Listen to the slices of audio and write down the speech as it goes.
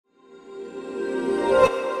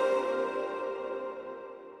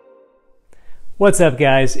What's up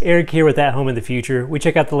guys, Eric here with At Home in the Future. We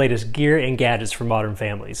check out the latest gear and gadgets for modern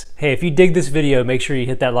families. Hey, if you dig this video, make sure you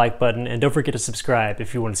hit that like button and don't forget to subscribe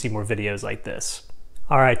if you want to see more videos like this.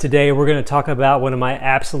 Alright, today we're going to talk about one of my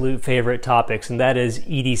absolute favorite topics, and that is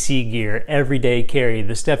EDC gear, everyday carry,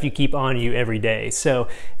 the stuff you keep on you every day. So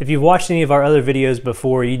if you've watched any of our other videos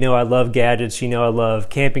before, you know I love gadgets, you know I love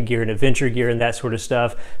camping gear and adventure gear and that sort of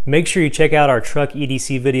stuff. Make sure you check out our truck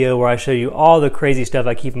EDC video where I show you all the crazy stuff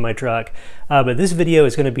I keep in my truck. But this video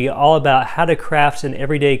is going to be all about how to craft an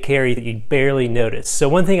everyday carry that you barely notice. So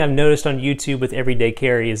one thing I've noticed on YouTube with everyday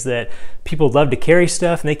carry is that people love to carry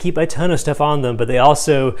stuff and they keep a ton of stuff on them, but they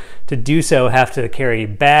also, to do so, have to carry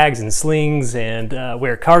bags and slings and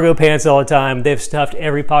wear cargo pants all the time. They've stuffed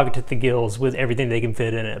every pocket to the gills with everything they can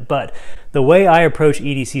fit in it. But the way I approach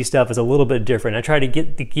EDC stuff is a little bit different. I try to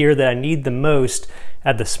get the gear that I need the most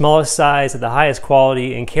at the smallest size, at the highest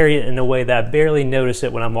quality, and carry it in a way that I barely notice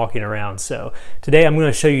it when I'm walking around. So today I'm going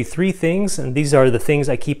to show you three things, and these are the things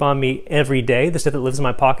I keep on me every day, the stuff that lives in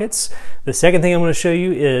my pockets. The second thing I'm going to show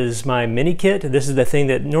you is my mini kit. This is the thing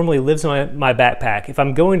that normally lives in my backpack. If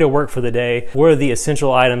I'm going to work for the day, what are the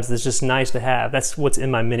essential items that's just nice to have? That's what's in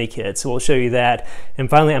my mini kit. So we'll show you that. And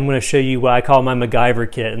finally, I'm going to show you what I call my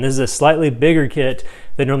MacGyver kit. And this is a slightly bigger kit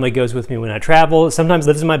that normally goes with me when I travel. It sometimes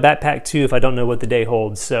lives in my backpack too if I don't know what the day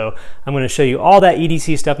holds. So I'm going to show you all that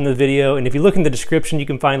EDC stuff in the video, and if you look in the description you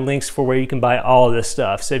can find links for where you can buy all of this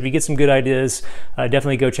stuff. So if you get some good ideas,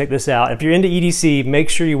 definitely go check this out. If you're into EDC, make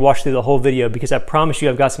sure you watch through the whole video because I promise you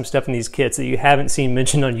I've got some stuff in these kits that you haven't seen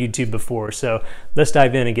mentioned on YouTube before. So let's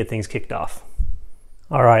dive in and get things kicked off.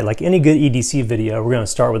 Alright, like any good EDC video, we're going to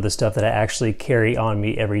start with the stuff that I actually carry on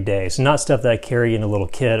me every day. So not stuff that I carry in a little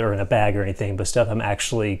kit or in a bag or anything, but stuff I'm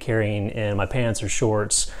actually carrying in my pants or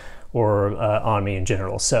shorts or on me in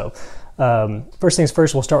general. So first things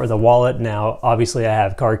first, we'll start with a wallet. Now, obviously I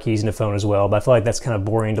have car keys and a phone as well, but I feel like that's kind of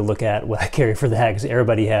boring to look at what I carry for that because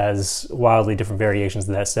everybody has wildly different variations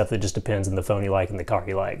of that stuff that just depends on the phone you like and the car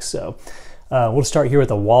you like. So we'll start here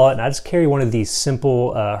with a wallet, and I just carry one of these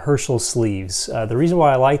simple Herschel sleeves. The reason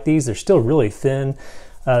why I like these, they're still really thin.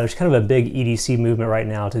 There's kind of a big EDC movement right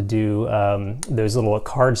now to do those little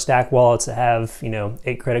card stack wallets that have,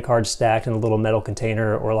 8 credit cards stacked in a little metal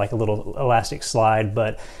container or like a little elastic slide,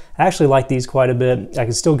 but I actually like these quite a bit. I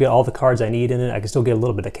can still get all the cards I need in it. I can still get a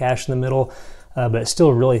little bit of cash in the middle. But it's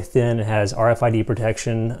still really thin. It has RFID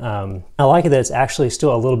protection. I like it that it's actually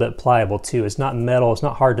still a little bit pliable too. It's not metal, it's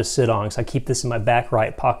not hard to sit on, so I keep this in my back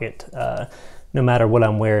right pocket no matter what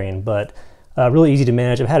I'm wearing. But really easy to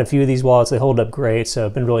manage. I've had a few of these wallets, they hold up great, so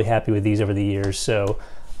I've been really happy with these over the years. So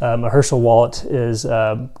a Herschel wallet is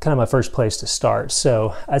kind of my first place to start.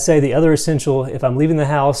 So I'd say the other essential, if I'm leaving the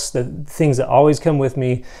house, the things that always come with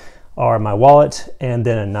me are my wallet and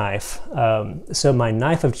then a knife. So my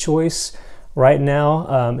knife of choice right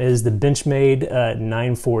now is the Benchmade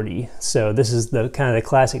 940. So this is the kind of the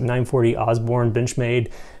classic 940 Osborne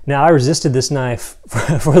Benchmade. Now I resisted this knife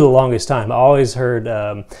for the longest time. I always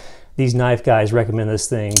heard these knife guys recommend this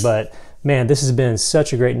thing, but man, this has been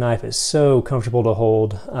such a great knife. It's so comfortable to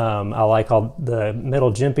hold. I like all the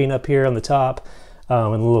metal jimping up here on the top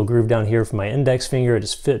and the little groove down here for my index finger. It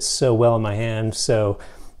just fits so well in my hand. So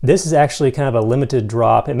this is actually kind of a limited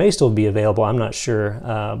drop. It may still be available, I'm not sure,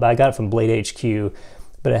 but I got it from Blade HQ.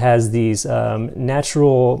 But it has these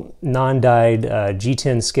natural non-dyed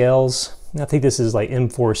G10 scales. I think this is like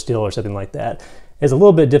M4 steel or something like that. It's a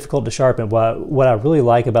little bit difficult to sharpen, but what I really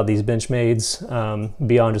like about these Benchmades,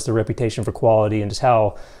 beyond just the reputation for quality and just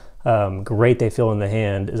how great they feel in the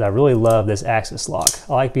hand, is I really love this axis lock.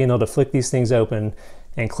 I like being able to flick these things open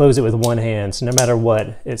and close it with one hand, so no matter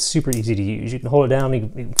what, it's super easy to use. You can hold it down, you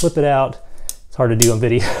can flip it out. It's hard to do on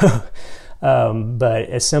video. But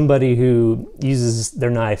as somebody who uses their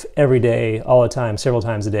knife every day, all the time, several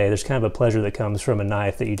times a day, there's kind of a pleasure that comes from a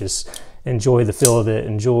knife that you just enjoy the feel of it,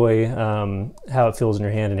 enjoy how it feels in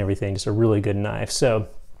your hand and everything. Just a really good knife. So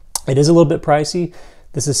it is a little bit pricey.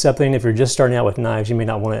 This is something, if you're just starting out with knives, you may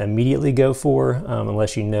not want to immediately go for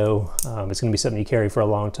unless you know it's going to be something you carry for a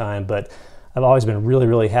long time. But I've always been really,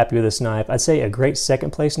 really happy with this knife. I'd say a great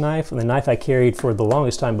second place knife, and the knife I carried for the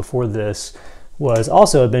longest time before this was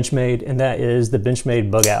also a Benchmade, and that is the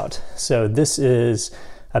Benchmade Bug Out. So this is,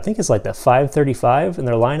 I think it's like the 535 in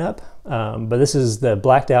their lineup, but this is the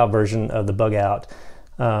blacked out version of the Bug Out.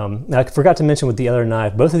 Now I forgot to mention with the other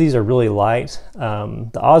knife, both of these are really light.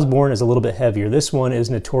 The Osborne is a little bit heavier. This one is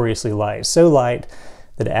notoriously light, so light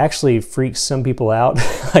that it actually freaks some people out.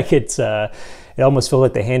 Like it almost feels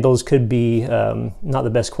like the handles could be not the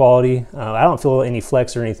best quality. I don't feel any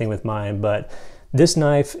flex or anything with mine, but this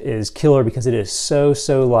knife is killer because it is so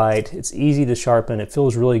light. It's easy to sharpen. It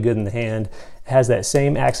feels really good in the hand. It has that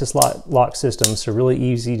same access lock system, so really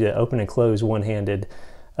easy to open and close one-handed.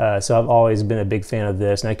 So I've always been a big fan of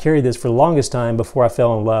this, and I carried this for the longest time before I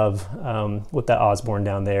fell in love with that Osborne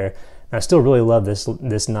down there. And I still really love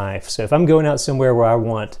this knife. So if I'm going out somewhere where I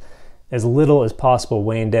want as little as possible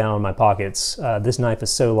weighing down my pockets, this knife is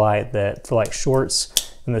so light that for like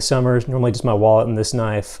shorts in the summer, normally just my wallet and this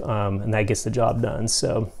knife, and that gets the job done.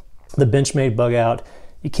 So the Benchmade bug out,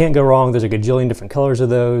 you can't go wrong. There's a gajillion different colors of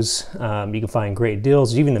those. You can find great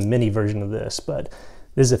deals, even the mini version of this, but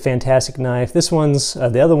this is a fantastic knife. This one's,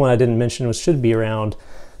 the other one I didn't mention, which should be around,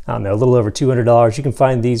 I don't know, a little over $200. You can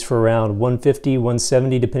find these for around $150,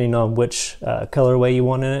 $170, depending on which colorway you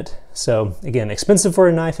want in it. So again, expensive for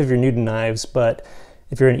a knife if you're new to knives, but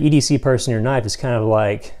if you're an EDC person, your knife is kind of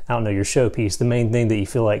like, I don't know, your showpiece, the main thing that you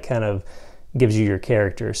feel like kind of gives you your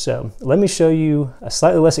character. So let me show you a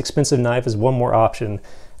slightly less expensive knife as one more option.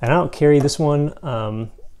 And I don't carry this one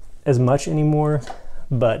as much anymore,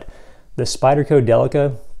 but the Spyderco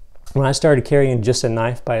Delica, when I started carrying just a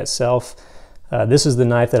knife by itself, this is the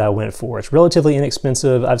knife that I went for. It's relatively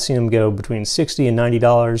inexpensive. I've seen them go between $60 and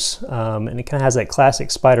 $90, and it kind of has that classic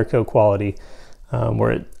Spyderco quality.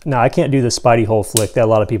 Now I can't do the Spidey hole flick that a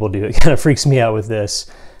lot of people do. It kind of freaks me out with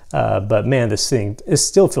this. But man, this thing, it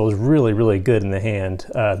still feels really, really good in the hand.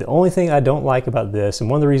 The only thing I don't like about this, and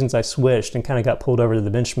one of the reasons I switched and kind of got pulled over to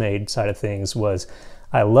the Benchmade side of things, was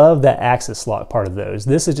I love that axis lock part of those.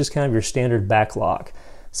 This is just kind of your standard back lock.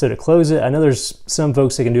 So to close it, I know there's some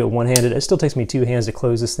folks that can do it one-handed. It still takes me two hands to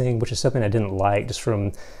close this thing, which is something I didn't like just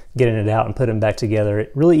from getting it out and putting them back together.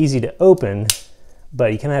 It's really easy to open,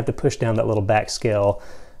 but you kind of have to push down that little back scale.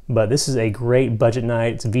 But this is a great budget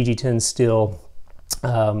knife. It's a VG10 steel.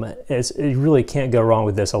 You really can't go wrong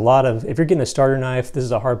with this. If you're getting a starter knife, this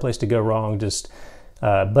is a hard place to go wrong. Just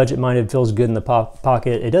budget-minded, feels good in the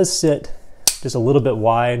pocket. It does sit just a little bit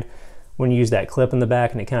wide when you use that clip in the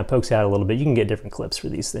back, and it kind of pokes out a little bit. You can get different clips for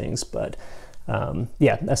these things, but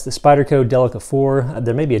yeah, that's the Spyderco Delica 4.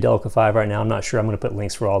 There may be a Delica 5 right now. I'm not sure. I'm going to put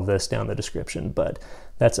links for all of this down in the description, but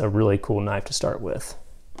that's a really cool knife to start with.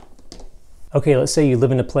 Okay, let's say you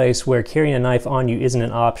live in a place where carrying a knife on you isn't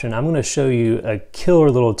an option. I'm going to show you a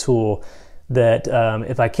killer little tool that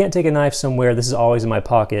if I can't take a knife somewhere, this is always in my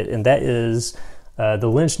pocket, and that is the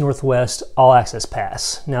Lynch Northwest All Access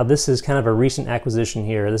Pass. Now this is kind of a recent acquisition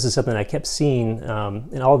here. This is something I kept seeing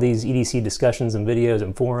in all these EDC discussions and videos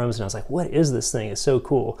and forums, and I was like, what is this thing? It's so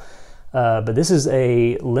cool. But this is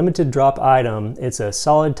a limited drop item. It's a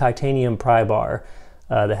solid titanium pry bar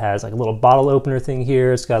that has like a little bottle opener thing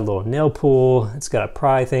here. It's got a little nail pull. It's got a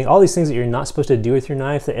pry thing. All these things that you're not supposed to do with your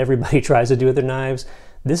knife that everybody tries to do with their knives.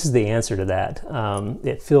 This is the answer to that.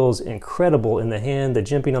 It feels incredible in the hand. The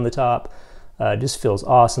jimping on the top just feels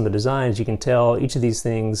awesome. The design, as you can tell, each of these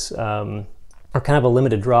things are kind of a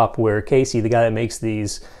limited drop, where Casey, the guy that makes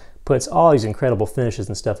these, puts all these incredible finishes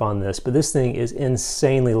and stuff on this. But this thing is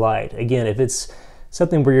insanely light. Again, if it's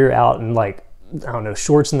something where you're out in, like, I don't know,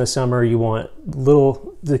 shorts in the summer, you want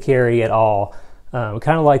little to carry at all, kind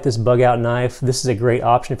of like this bug out knife, this is a great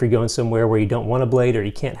option if you're going somewhere where you don't want a blade or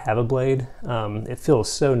you can't have a blade. It feels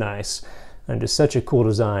so nice and just such a cool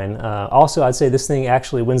design. Also, I'd say this thing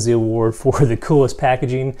actually wins the award for the coolest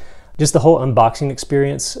packaging. Just the whole unboxing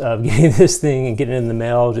experience of getting this thing and getting it in the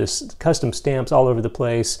mail, just custom stamps all over the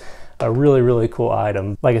place. A really, really cool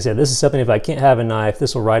item. Like I said, this is something, if I can't have a knife,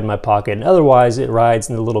 this will ride in my pocket, and otherwise it rides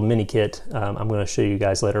in the little mini kit I'm going to show you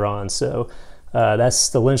guys later on. So that's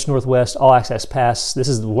the Lynch Northwest All Access Pass. This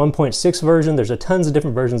is the 1.6 version. There's a tons of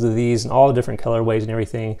different versions of these and all different colorways and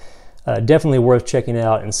everything. Definitely worth checking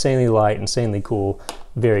out. Insanely light, insanely cool,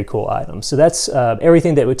 very cool item. So that's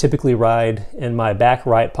everything that would typically ride in my back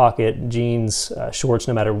right pocket, jeans, shorts,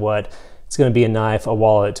 no matter what. It's going to be a knife, a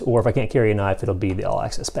wallet, or if I can't carry a knife, it'll be the All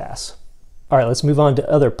Access Pass. All right, let's move on to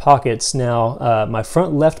other pockets now. My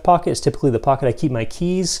front left pocket is typically the pocket I keep my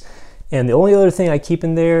keys, and the only other thing I keep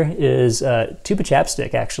in there is tube of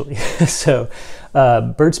chapstick, actually. So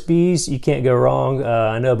Burt's Bees, you can't go wrong.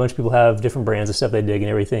 I know a bunch of people have different brands of stuff they dig and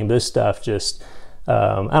everything, but this stuff just,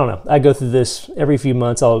 I don't know. I go through this every few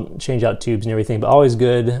months. I'll change out tubes and everything, but always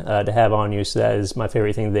good to have on you. So that is my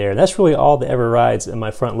favorite thing there. That's really all that ever rides in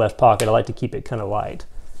my front left pocket. I like to keep it kind of light.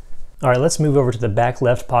 All right, let's move over to the back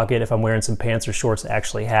left pocket if I'm wearing some pants or shorts that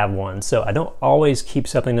actually have one. So I don't always keep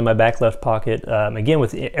something in my back left pocket. Again,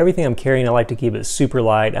 with everything I'm carrying, I like to keep it super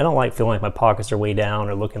light. I don't like feeling like my pockets are way down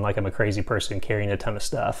or looking like I'm a crazy person carrying a ton of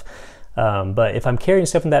stuff. But if I'm carrying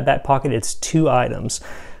stuff in that back pocket, it's two items.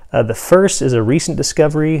 The first is a recent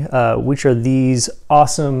discovery, which are these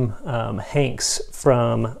awesome Hanks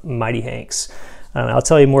from Mighty Hanks. I'll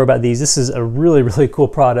tell you more about these. This is a really, really cool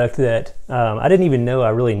product that I didn't even know I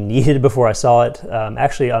really needed before I saw it,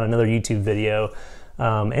 actually on another YouTube video.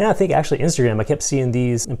 And I think actually Instagram, I kept seeing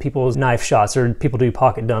these in people's knife shots, or people do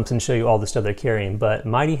pocket dumps and show you all the stuff they're carrying. But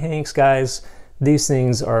Mighty Hanks, guys, these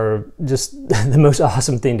things are just the most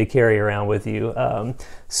awesome thing to carry around with you.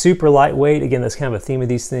 Super lightweight. Again, that's kind of a theme of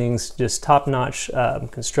these things. Just top-notch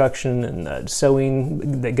construction and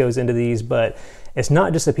sewing that goes into these. But it's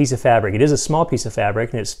not just a piece of fabric. It is a small piece of fabric,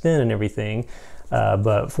 and it's thin and everything.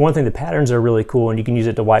 But for one thing, the patterns are really cool, and you can use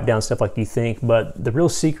it to wipe down stuff like you think. But the real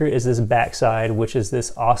secret is this backside, which is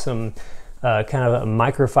this awesome kind of a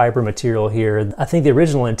microfiber material here. I think the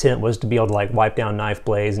original intent was to be able to like wipe down knife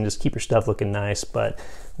blades and just keep your stuff looking nice. But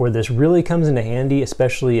where this really comes into handy,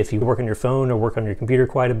 especially if you work on your phone or work on your computer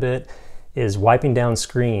quite a bit, is wiping down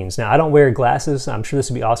screens. Now, I don't wear glasses. I'm sure this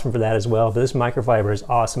would be awesome for that as well. But this microfiber is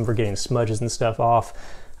awesome for getting smudges and stuff off.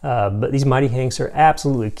 But these Mighty Hanks are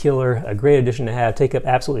absolutely killer. A great addition to have. Take up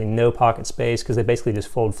absolutely no pocket space because they basically just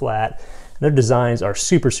fold flat. Their designs are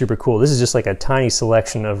super, super cool. This is just like a tiny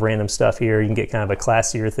selection of random stuff here. You can get kind of a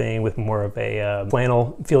classier thing with more of a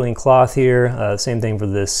flannel feeling cloth here. Same thing for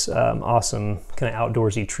this awesome kind of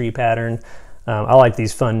outdoorsy tree pattern. I like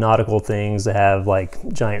these fun nautical things that have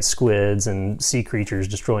like giant squids and sea creatures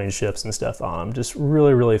destroying ships and stuff on them. Just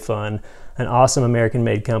really, really fun. An awesome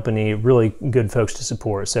American-made company, really good folks to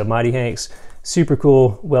support. So Mighty Hanks, super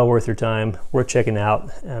cool, well worth your time, worth checking out.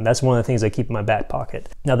 And that's one of the things I keep in my back pocket.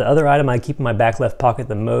 Now, the other item I keep in my back left pocket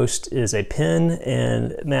the most is a pen.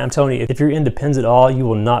 And man, I'm telling you, if you're into pens at all, you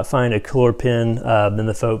will not find a cooler pen than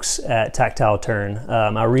the folks at Tactile Turn.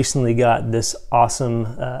 I recently got this awesome,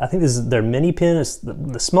 I think this is their mini pen. It's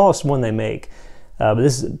the smallest one they make. But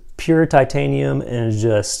this is pure titanium and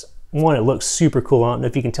just, one, it looks super cool. I don't know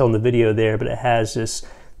if you can tell in the video there, but it has just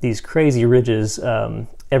these crazy ridges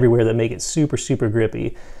everywhere that make it super, super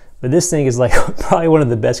grippy. But this thing is like probably one of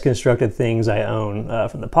the best constructed things I own,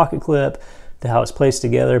 from the pocket clip to how it's placed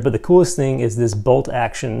together. But the coolest thing is this bolt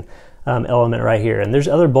action element right here. And there's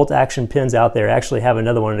other bolt action pins out there. I actually have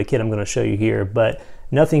another one in the kit I'm going to show you here, but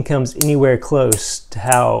nothing comes anywhere close to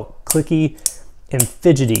how clicky and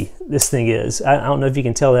fidgety this thing is. I don't know if you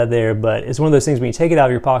can tell that there, but it's one of those things when you take it out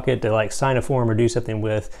of your pocket to like sign a form or do something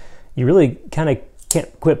with, you really kind of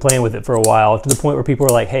can't quit playing with it for a while, to the point where people are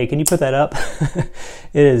like, hey, can you put that up?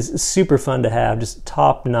 It is super fun to have, just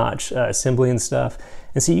top-notch assembly and stuff.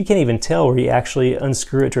 And see, you can't even tell where you actually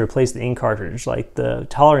unscrew it to replace the ink cartridge. Like, the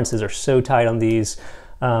tolerances are so tight on these.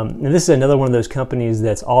 And this is another one of those companies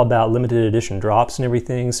that's all about limited edition drops and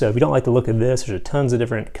everything. So if you don't like the look of this, there's tons of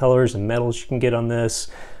different colors and metals you can get on this.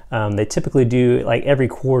 They typically do, like every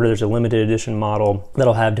quarter, there's a limited edition model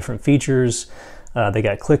that'll have different features. They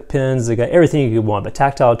got click pins, they got everything you could want. But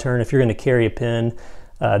Tactile Turn, if you're going to carry a pen,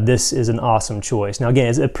 this is an awesome choice. Now again,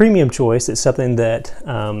 it's a premium choice. It's something that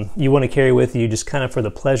you want to carry with you just kind of for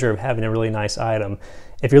the pleasure of having a really nice item.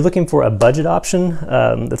 If you're looking for a budget option,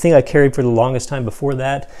 the thing I carried for the longest time before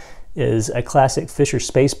that is a classic Fisher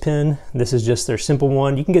Space Pen. This is just their simple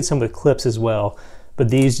one. You can get some with clips as well, but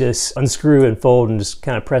these just unscrew and fold and just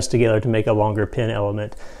kind of press together to make a longer pen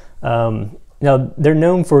element. Now, they're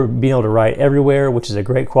known for being able to write everywhere, which is a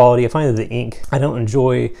great quality. I find that the ink, I don't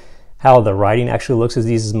enjoy how the writing actually looks as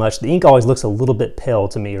these as much. The ink always looks a little bit pale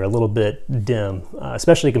to me, or a little bit dim,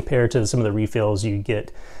 especially compared to some of the refills you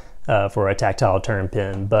get for a Tactile Turn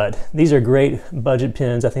pen. But these are great budget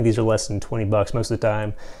pens. I think these are less than 20 bucks most of the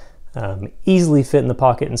time. Easily fit in the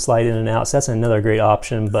pocket and slide in and out, so that's another great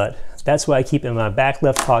option. But that's what I keep in my back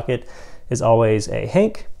left pocket, is always a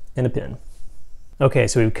Hank and a pen. Okay,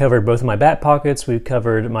 so we've covered both of my back pockets. We've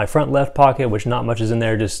covered my front left pocket, which not much is in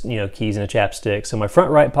there, just, you know, keys and a chapstick. So my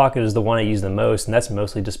front right pocket is the one I use the most, and that's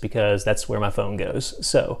mostly just because that's where my phone goes.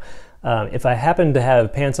 So if I happen to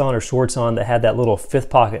have pants on or shorts on that had that little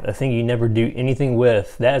fifth pocket, a thing you never do anything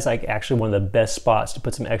with, that is like actually one of the best spots to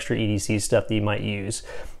put some extra EDC stuff that you might use.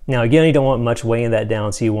 Now again, you don't want much weighing that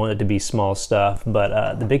down, so you want it to be small stuff.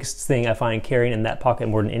 But the biggest thing I find carrying in that pocket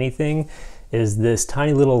more than anything is this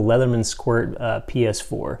tiny little Leatherman Squirt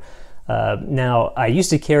PS4. Now, I used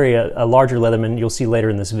to carry a larger Leatherman, you'll see later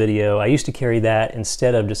in this video. I used to carry that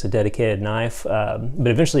instead of just a dedicated knife, but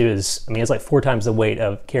eventually it was, I mean, it's like 4 times the weight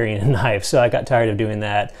of carrying a knife, so I got tired of doing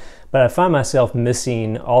that. But I find myself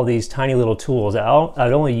missing all these tiny little tools that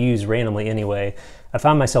I'd only use randomly anyway. I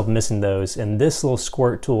find myself missing those, and this little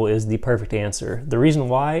squirt tool is the perfect answer. The reason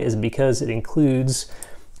why is because it includes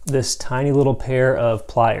this tiny little pair of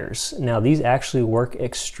pliers. Now, these actually work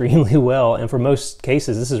extremely well, and for most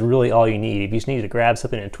cases, this is really all you need. If you just need to grab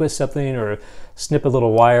something and twist something, or snip a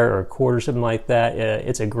little wire or cord or something like that,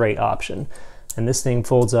 it's a great option. and this thing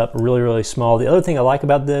folds up really, really small. The other thing I like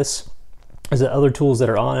about this is the other tools that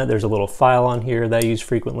are on it. There's a little file on here that I use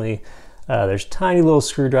frequently. There's tiny little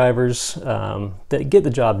screwdrivers that get the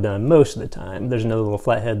job done most of the time. There's another little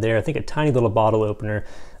flathead there. I think a tiny little bottle opener.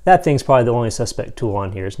 That thing's probably the only suspect tool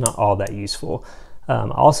on here. It's not all that useful. I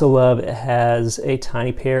also love it has a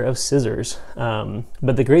tiny pair of scissors.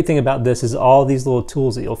 But the great thing about this is all these little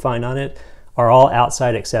tools that you'll find on it are all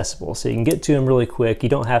outside accessible. So you can get to them really quick. You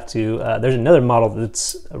don't have to, there's another model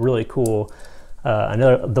that's really cool.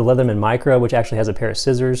 The Leatherman Micro, which actually has a pair of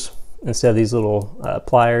scissors instead of these little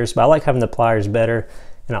pliers. But I like having the pliers better.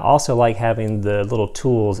 And I also like having the little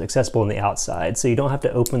tools accessible on the outside. So you don't have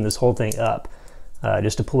to open this whole thing up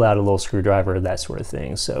just to pull out a little screwdriver, that sort of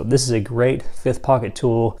thing. So this is a great fifth pocket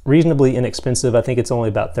tool, reasonably inexpensive. I think it's only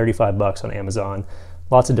about 35 bucks on Amazon.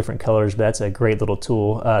 Lots of different colors, but that's a great little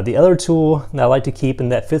tool. The other tool that I like to keep in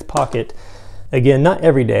that fifth pocket, again, not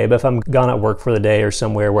every day, but if I'm gone at work for the day or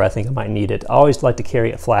somewhere where I think I might need it, I always like to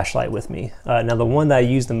carry a flashlight with me. Now the one that I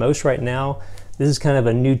use the most right now, this is kind of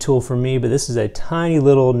a new tool for me, but this is a tiny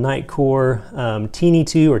little Nitecore Teeny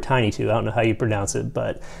 2 or Tiny 2, I don't know how you pronounce it,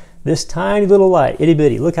 but this tiny little light, itty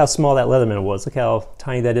bitty, look how small that Leatherman was, look how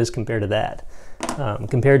tiny that is compared to that.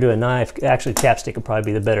 Compared to a knife, actually chapstick would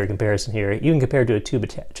probably be the better comparison here, even compared to a tube of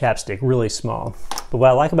chapstick, really small. But what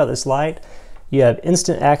I like about this light, you have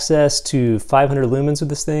instant access to 500 lumens with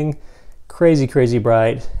this thing, crazy, crazy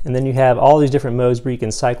bright, and then you have all these different modes where you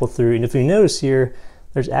can cycle through, and if you notice here,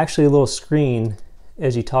 there's actually a little screen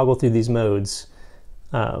as you toggle through these modes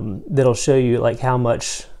that'll show you like how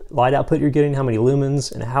much light output you're getting, how many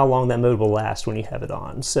lumens, and how long that mode will last when you have it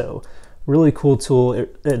on. So really cool tool.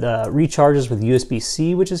 It recharges with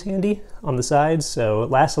USB-C, which is handy on the sides, so it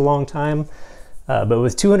lasts a long time. But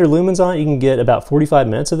with 200 lumens on it, you can get about 45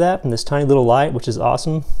 minutes of that from this tiny little light, which is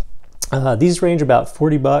awesome. These range about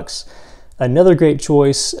 40 bucks. Another great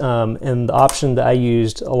choice, and the option that I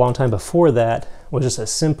used a long time before that was just a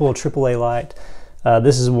simple AAA light.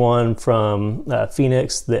 This is one from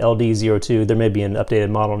Phoenix, the LD02. There may be an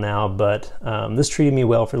updated model now, but this treated me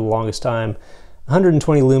well for the longest time.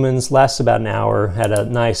 120 lumens, lasts about an hour, had a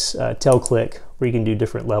nice tail click where you can do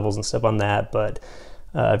different levels and stuff on that. But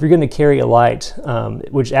if you're going to carry a light,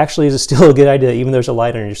 which actually is still a good idea, even though there's a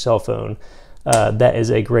light on your cell phone, that is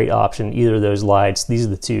a great option, either of those lights. These are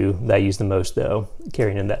the two that I use the most though,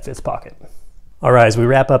 carrying in that fifth pocket. All right, as we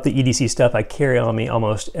wrap up the EDC stuff I carry on me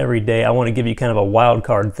almost every day, I want to give you kind of a wild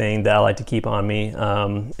card thing that I like to keep on me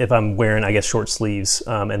if I'm wearing, I guess, short sleeves.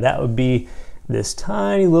 And that would be this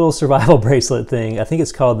tiny little survival bracelet thing. I think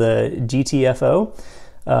it's called the GTFO.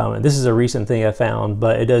 This is a recent thing I found,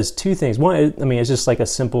 but it does two things. One, I mean, it's just like a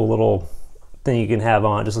simple little thing you can have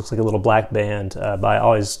on. It just looks like a little black band, but I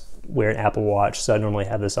always wear an Apple Watch, so I normally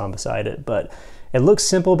have this on beside it. But it looks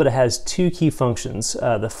simple, but it has two key functions.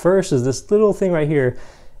 The first is this little thing right here.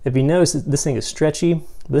 If you notice, this thing is stretchy.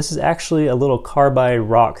 This is actually a little carbide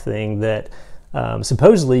rock thing that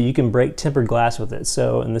supposedly you can break tempered glass with it.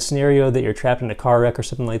 So in the scenario that you're trapped in a car wreck or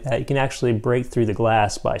something like that, you can actually break through the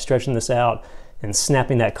glass by stretching this out and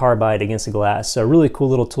snapping that carbide against the glass. So a really cool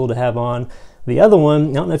little tool to have on. The other one,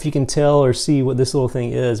 I don't know if you can tell or see what this little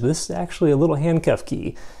thing is, but this is actually a little handcuff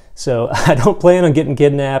key. So I don't plan on getting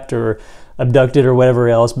kidnapped or abducted or whatever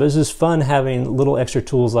else, but it's just fun having little extra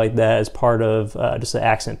tools like that as part of just an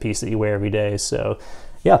accent piece that you wear every day. So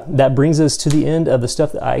yeah, that brings us to the end of the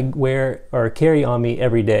stuff that I wear or carry on me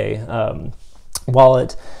every day.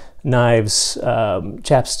 Wallet, knives,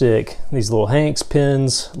 chapstick, these little hanks,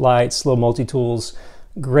 pins, lights, little multi-tools.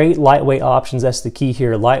 Great lightweight options, that's the key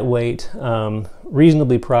here. Lightweight,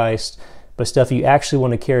 reasonably priced, but stuff you actually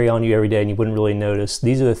want to carry on you every day and you wouldn't really notice.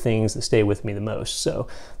 These are the things that stay with me the most. So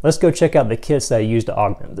let's go check out the kits that I use to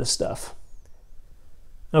augment this stuff.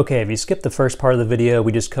 Okay, if you skipped the first part of the video,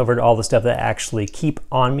 we just covered all the stuff that I actually keep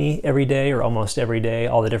on me every day or almost every day,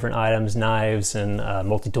 all the different items, knives and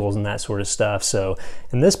multi-tools and that sort of stuff. So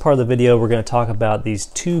in this part of the video, we're going to talk about these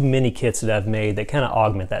two mini kits that I've made that kind of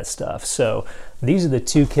augment that stuff. So these are the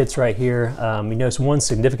two kits right here. You notice one's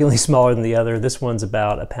significantly smaller than the other. This one's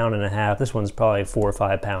about 1.5 pounds. This one's probably 4 or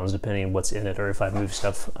 5 pounds, depending on what's in it or if I move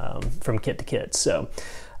stuff from kit to kit. So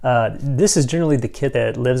this is generally the kit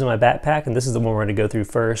that lives in my backpack, and this is the one we're going to go through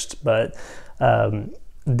first. But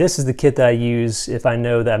this is the kit that I use if I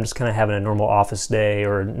know that I'm just kind of having a normal office day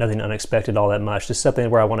or nothing unexpected all that much, just something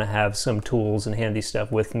where I want to have some tools and handy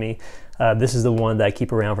stuff with me. This is the one that I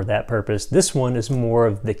keep around for that purpose. This one is more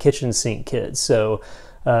of the kitchen sink kit. So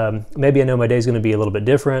maybe I know my day's going to be a little bit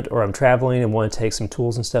different, or I'm traveling and want to take some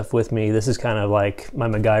tools and stuff with me. This is kind of like my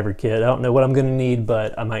MacGyver kit. I don't know what I'm going to need,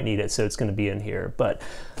 but I might need it, so it's going to be in here. But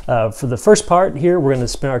For the first part here, we're going to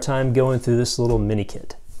spend our time going through this little mini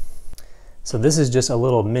kit. So this is just a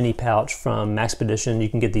little mini pouch from Maxpedition. You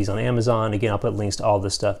can get these on Amazon. Again, I'll put links to all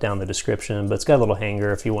this stuff down in the description, but it's got a little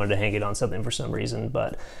hanger if you wanted to hang it on something for some reason.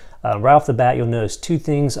 But right off the bat, you'll notice two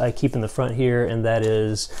things I keep in the front here, and that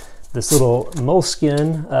is this little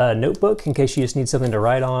moleskin notebook in case you just need something to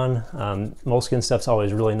write on. Moleskin stuff's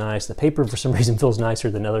always really nice. The paper for some reason feels nicer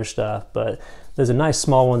than other stuff, but there's a nice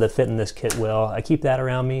small one that fit in this kit well. I keep that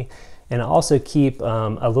around me. And I also keep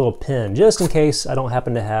a little pen just in case I don't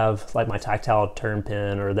happen to have like my tactile turn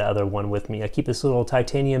pen or the other one with me. I keep this little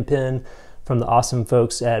titanium pen from the awesome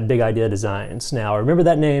folks at Big Idea Designs. Now remember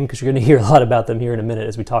that name because you're going to hear a lot about them here in a minute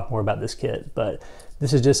as we talk more about this kit. But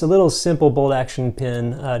this is just a little simple bolt action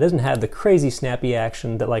pen. It doesn't have the crazy snappy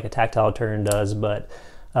action that like a tactile turn does, but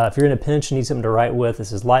if you're in a pinch and need something to write with,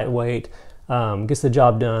 this is lightweight. Gets the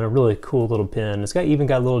job done. A really cool little pen. It's even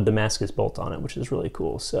got a little Damascus bolt on it, which is really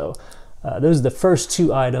cool. So those are the first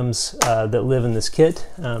two items that live in this kit.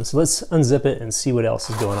 So let's unzip it and see what else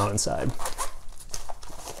is going on inside.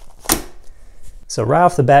 So right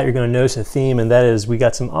off the bat, you're going to notice a theme, and that is we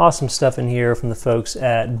got some awesome stuff in here from the folks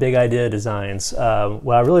at Big Idea Designs.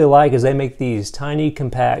 What I really like is they make these tiny,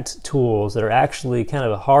 compact tools that are actually kind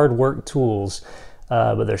of hard work tools.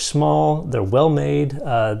 But they're small, they're well made,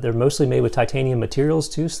 they're mostly made with titanium materials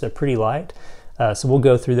too, so they're pretty light. So we'll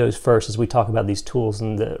go through those first as we talk about these tools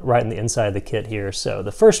right in the inside of the kit here. So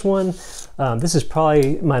the first one, this is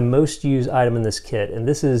probably my most used item in this kit, and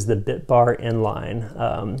this is the bit bar inline.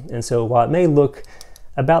 And so while it may look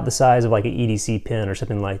about the size of like an EDC pin or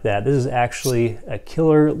something like that, this is actually a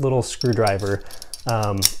killer little screwdriver.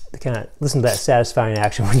 Kind of listen to that satisfying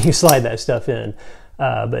action when you slide that stuff in.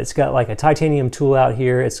 But it's got like a titanium tool out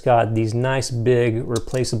here. It's got these nice big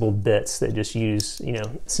replaceable bits that just use,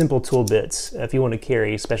 simple tool bits. If you want to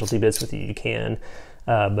carry specialty bits with you, you can.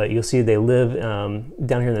 But you'll see they live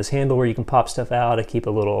down here in this handle where you can pop stuff out. I keep a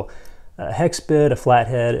little hex bit, a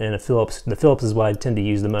flathead, and a Phillips. The Phillips is what I tend to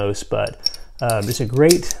use the most, but it's a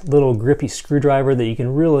great little grippy screwdriver that you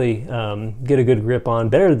can really get a good grip on,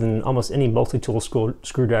 better than almost any multi-tool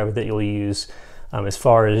screwdriver that you'll use as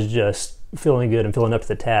far as just feeling good and feeling up to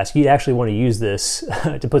the task. You actually want to use this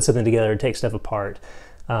to put something together and take stuff apart.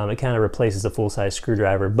 It kind of replaces a full-size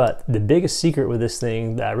screwdriver. But the biggest secret with this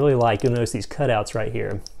thing that I really like, you'll notice these cutouts right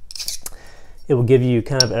here. It will give you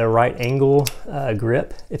kind of a right angle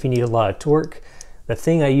grip if you need a lot of torque. The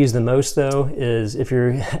thing I use the most though is if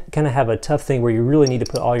you're kind of have a tough thing where you really need to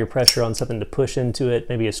put all your pressure on something to push into it,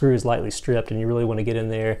 maybe a screw is lightly stripped and you really want to get in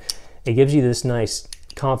there, it gives you this nice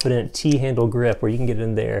confident T-handle grip where you can get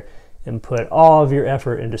in there and put all of your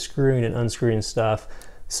effort into screwing and unscrewing stuff.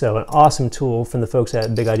 So an awesome tool from the folks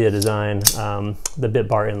at Big Idea Design, the bit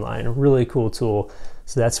bar inline, a really cool tool.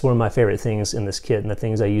 So that's one of my favorite things in this kit and the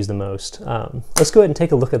things I use the most. Let's go ahead and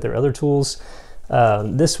take a look at their other tools.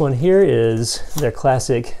 This one here is their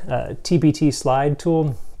classic TPT slide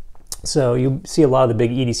tool. So you see a lot of the big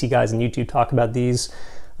EDC guys on YouTube talk about these.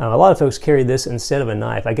 A lot of folks carry this instead of a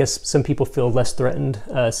knife. I guess some people feel less threatened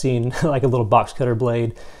seeing like a little box cutter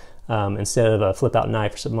blade instead of a flip out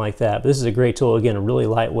knife or something like that. But this is a great tool, again, really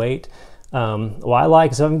lightweight. What I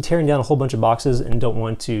like is if I'm tearing down a whole bunch of boxes and don't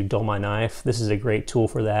want to dull my knife, this is a great tool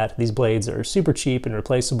for that. These blades are super cheap and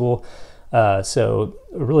replaceable. So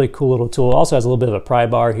a really cool little tool. Also has a little bit of a pry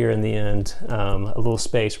bar here in the end, a little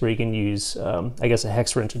space where you can use, I guess, a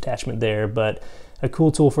hex wrench attachment there, but a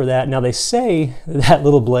cool tool for that. Now they say that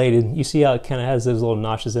little blade, and you see how it kind of has those little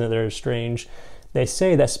notches in it that are strange. They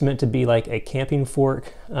say that's meant to be like a camping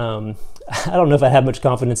fork. I don't know if I have much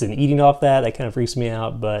confidence in eating off that. That kind of freaks me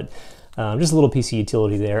out, but just a little piece of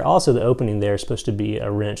utility there. Also, the opening there is supposed to be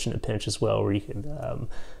a wrench and a pinch as well, where you can,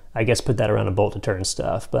 I guess, put that around a bolt to turn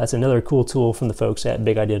stuff. But that's another cool tool from the folks at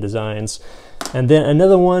Big Idea Designs. And then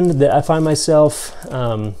another one that I find myself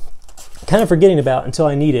kind of forgetting about until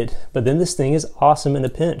I need it, but then this thing is awesome in a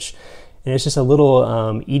pinch. And it's just a little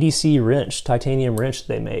EDC wrench, titanium wrench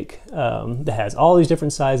that they make that has all these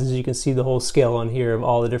different sizes. You can see the whole scale on here of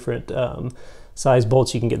all the different size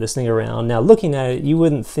bolts you can get this thing around. Now looking at it, you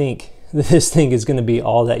wouldn't think that this thing is going to be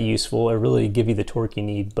all that useful or really give you the torque you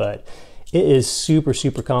need, but it is super,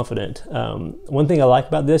 super confident. One thing I like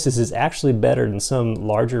about this is it's actually better than some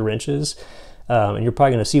larger wrenches. And you're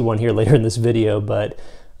probably going to see one here later in this video, but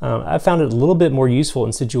I found it a little bit more useful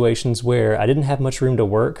in situations where I didn't have much room to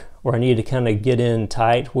work, or I needed to kind of get in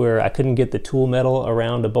tight where I couldn't get the tool metal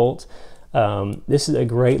around a bolt. This is a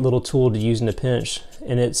great little tool to use in a pinch,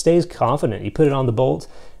 and it stays confident. You put it on the bolt,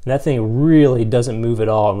 and that thing really doesn't move at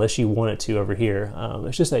all unless you want it to over here.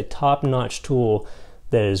 It's just a top-notch tool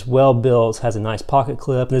that is well built, has a nice pocket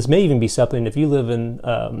clip. And this may even be something if you live in,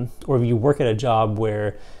 or if you work at a job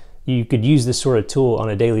where you could use this sort of tool on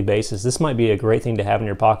a daily basis. This might be a great thing to have in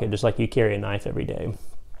your pocket, just like you carry a knife every day.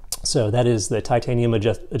 So that is the titanium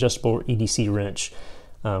adjustable EDC wrench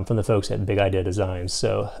from the folks at Big Idea Designs.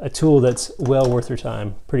 So a tool that's well worth your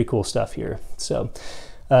time. Pretty cool stuff here. So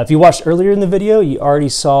if you watched earlier in the video, you already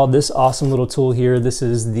saw this awesome little tool here. This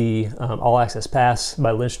is the All Access Pass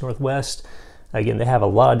by Lynch Northwest. Again, they have a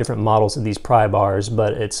lot of different models of these pry bars,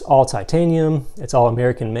 but it's all titanium. It's all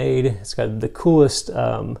American made. It's got the coolest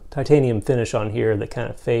titanium finish on here that kind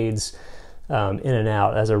of fades in and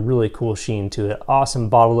out. It has a really cool sheen to it. Awesome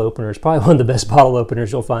bottle openers. Probably one of the best bottle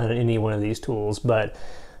openers you'll find on any one of these tools. But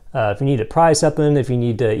if you need to pry something, if you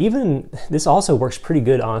need to even, this also works pretty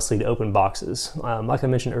good, honestly, to open boxes. Like I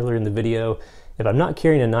mentioned earlier in the video, if I'm not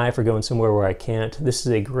carrying a knife or going somewhere where I can't, this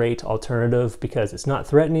is a great alternative because it's not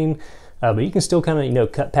threatening. But you can still kind of, you know,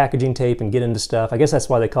 cut packaging tape and get into stuff. I guess that's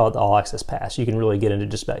why they call it the All Access Pass. You can really get into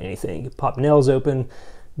just about anything. You pop nails open,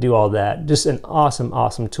 do all that. Just an awesome,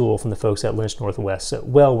 awesome tool from the folks at Lynch Northwest. So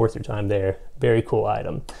well worth your time there. Very cool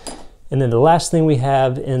item. And then the last thing we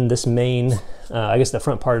have in this main, I guess the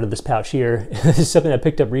front part of this pouch here, this is something I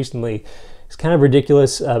picked up recently. It's kind of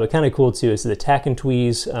ridiculous, but kind of cool too. It's the tack and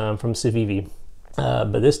tweeze from Civivi.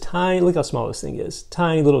 But this tiny, look how small this thing is.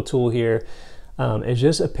 Tiny little tool here. It's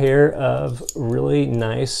just a pair of really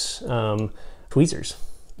nice tweezers.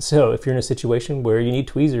 So if you're in a situation where you need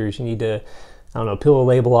tweezers, you need to, I don't know, peel a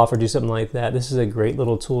label off or do something like that, this is a great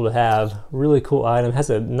little tool to have. Really cool item. It has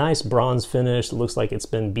a nice bronze finish. It looks like it's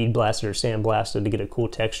been bead blasted or sand blasted to get a cool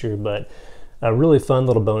texture, but a really fun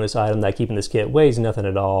little bonus item that I keep in this kit. Weighs nothing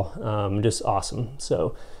at all. Just awesome.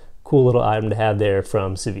 So cool little item to have there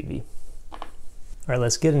from Civivi. All right,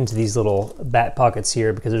 let's get into these little back pockets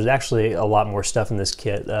here because there's actually a lot more stuff in this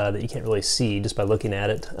kit that you can't really see just by looking at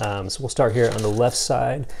it. So we'll start here on the left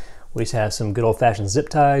side. We just have some good old-fashioned zip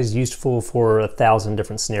ties, useful for 1,000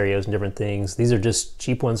 different scenarios and different things. These are just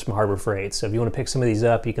cheap ones from Harbor Freight. So if you want to pick some of these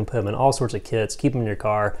up, you can put them in all sorts of kits, keep them in your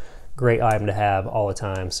car. Great item to have all the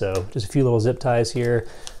time. So just a few little zip ties here.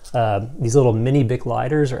 These little mini Bic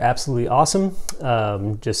lighters are absolutely awesome.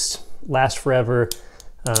 Just last forever.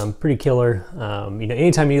 Pretty killer. You know,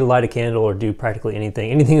 anytime you need to light a candle or do practically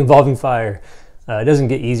anything involving fire, it doesn't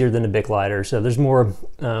get easier than a Bic lighter. So there's more,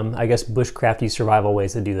 I guess, bushcrafty survival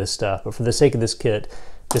ways to do this stuff. But for the sake of this kit,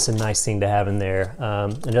 just a nice thing to have in there.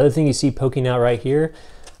 Another thing you see poking out right here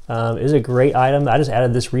is a great item. I just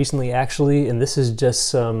added this recently, actually, and this is just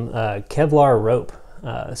some Kevlar rope.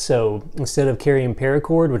 So instead of carrying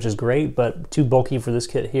paracord, which is great, but too bulky for this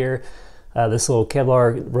kit here, this little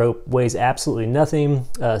Kevlar rope weighs absolutely nothing,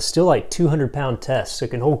 still like 200-pound test, so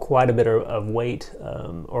it can hold quite a bit of weight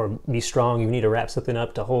or be strong. You need to wrap something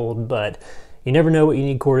up to hold, but you never know what you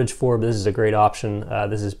need cordage for, but this is a great option.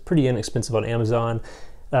 This is pretty inexpensive on Amazon.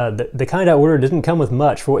 The kind I ordered doesn't come with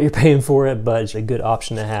much for what you're paying for it, but it's a good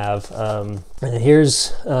option to have. And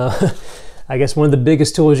here's, I guess, one of the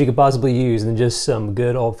biggest tools you could possibly use, and just some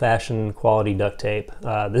good old-fashioned quality duct tape.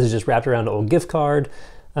 This is just wrapped around an old gift card.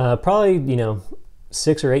 Probably, you know,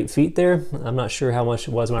 6 or 8 feet there. I'm not sure how much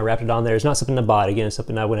it was when I wrapped it on there. It's not something I bought. Again, it's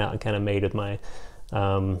something I went out and kind of made with my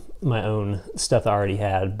my own stuff I already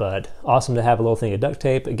had, but awesome to have a little thing of duct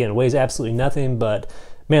tape. Again, it weighs absolutely nothing, but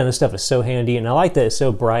man, this stuff is so handy, and I like that it's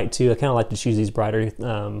so bright too. I kind of like to choose these brighter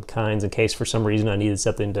kinds in case for some reason I needed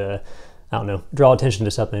something to, I don't know, draw attention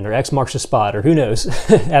to something, or X marks the spot, or who knows.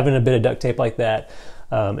 Having a bit of duct tape like that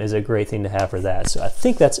is a great thing to have for that. So I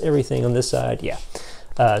think that's everything on this side. Yeah.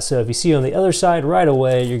 So if you see on the other side right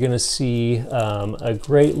away, you're going to see a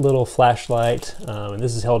great little flashlight, and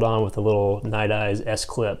this is held on with a little Night Eyes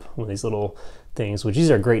S-clip, one of these little things, which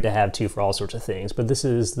these are great to have too for all sorts of things. But this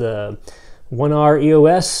is the 1R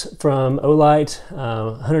EOS from Olight,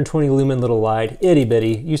 120 lumen little light, itty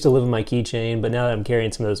bitty. Used to live in my keychain, but now that I'm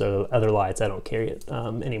carrying some of those other lights, I don't carry it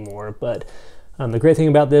anymore. But the great thing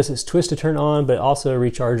about this is twist to turn on, but also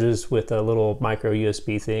recharges with a little micro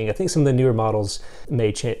USB thing. I think some of the newer models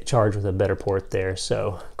may charge with a better port there.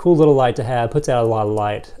 So cool little light to have, puts out a lot of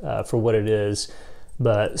light for what it is,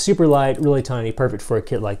 but super light, really tiny, perfect for a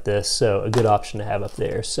kit like this. So a good option to have up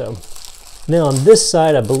there. So now on this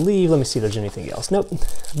side, I believe, let me see if there's anything else. Nope.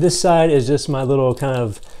 This side is just my little kind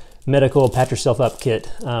of medical patch yourself up kit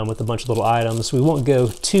with a bunch of little items. We won't go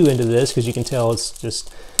too into this because you can tell it's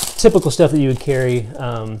just typical stuff that you would carry,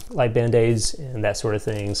 like Band-Aids and that sort of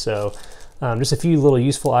thing. So just a few little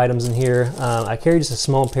useful items in here. I carry just a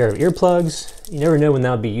small pair of earplugs. You never know when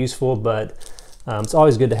that would be useful, but it's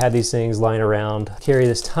always good to have these things lying around. I carry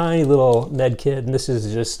this tiny little med kit, and this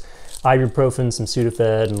is just ibuprofen, some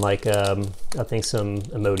Sudafed, and like I think some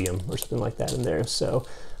Imodium or something like that in there. So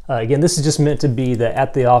again, this is just meant to be the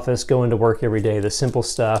at the office, going to work every day, the simple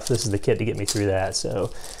stuff. This is the kit to get me through that.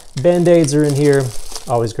 So Band-Aids are in here,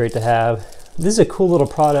 always great to have. This is a cool little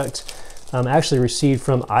product actually received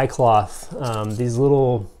from iCloth, these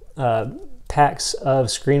little packs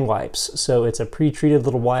of screen wipes. So it's a pre-treated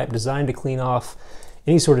little wipe designed to clean off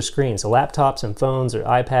any sort of screen. So laptops and phones or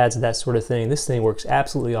iPads, that sort of thing. This thing works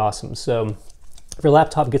absolutely awesome. So if your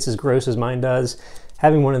laptop gets as gross as mine does,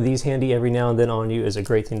 having one of these handy every now and then on you is a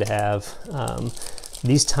great thing to have.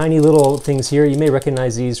 These tiny little things here, you may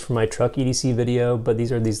recognize these from my truck EDC video, but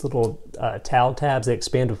these are these little towel tabs that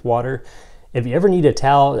expand with water. If you ever need a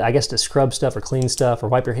towel, I guess to scrub stuff or clean stuff or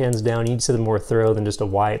wipe your hands down, you need something more thorough than just a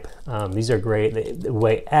wipe. These are great. They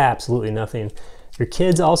weigh absolutely nothing. Your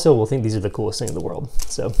kids also will think these are the coolest thing in the world.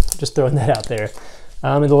 So just throwing that out there.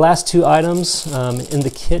 And the last two items in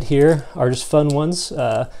the kit here are just fun ones.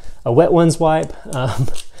 A wet ones wipe.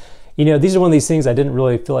 You know, these are one of these things I didn't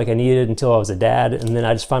really feel like I needed until I was a dad, and then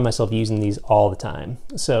I just find myself using these all the time.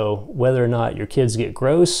 So whether or not your kids get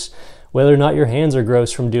gross, whether or not your hands are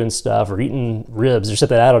gross from doing stuff or eating ribs or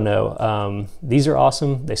something, I don't know. These are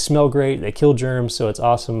awesome. They smell great. They kill germs, so it's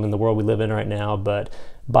awesome in the world we live in right now. But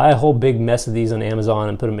buy a whole big mess of these on Amazon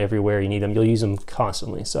and put them everywhere you need them. You'll use them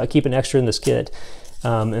constantly. So I keep an extra in this kit.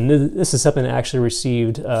 And this is something I actually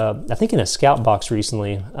received, I think in a Scout box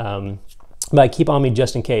recently. But I keep on me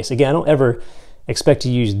just in case. Again, I don't ever expect to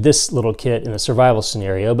use this little kit in a survival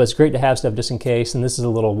scenario, but it's great to have stuff just in case. And this is a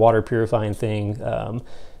little water purifying thing.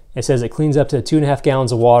 It says it cleans up to 2.5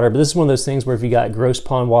 gallons of water, but this is one of those things where if you got gross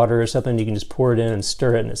pond water or something, you can just pour it in and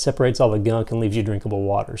stir it, and it separates all the gunk and leaves you drinkable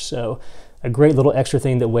water. So a great little extra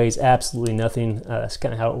thing that weighs absolutely nothing. That's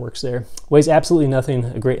kind of how it works there. Weighs absolutely nothing,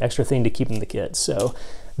 a great extra thing to keep in the kit. So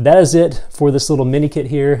that is it for this little mini kit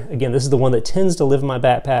here. Again, this is the one that tends to live in my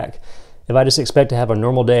backpack. If I just expect to have a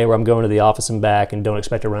normal day where I'm going to the office and back and don't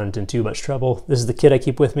expect to run into too much trouble, this is the kit I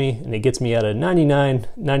keep with me, and it gets me out of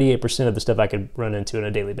 98% of the stuff I could run into on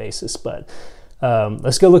a daily basis. But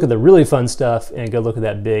let's go look at the really fun stuff and go look at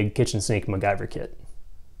that big kitchen sink MacGyver kit.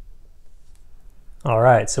 All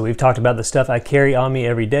right, so we've talked about the stuff I carry on me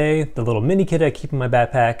every day, the little mini kit I keep in my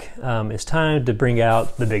backpack. It's time to bring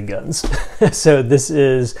out the big guns. So this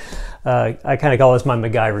is, I kind of call this my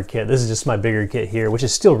MacGyver kit. This is just my bigger kit here, which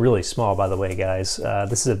is still really small, by the way, guys.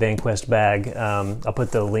 This is a VanQuest bag. I'll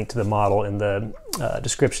put the link to the model in the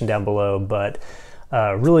description down below, but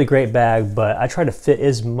really great bag, but I try to fit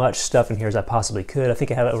as much stuff in here as I possibly could. I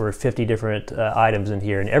think I have over 50 different items in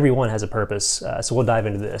here, and every one has a purpose, so we'll dive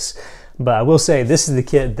into this. But I will say this is the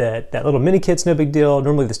kit that little mini kit's no big deal.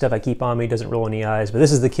 Normally the stuff I keep on me doesn't roll any eyes, but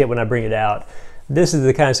this is the kit when I bring it out. This is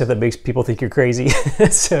the kind of stuff that makes people think you're crazy.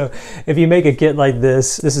 So if you make a kit like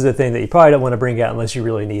this, this is the thing that you probably don't want to bring out unless you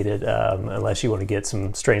really need it, unless you want to get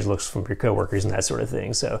some strange looks from your coworkers and that sort of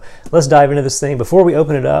thing. So let's dive into this thing. Before we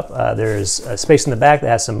open it up, there's a space in the back that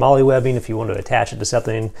has some MOLLE webbing if you want to attach it to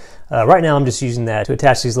something. Right now I'm just using that to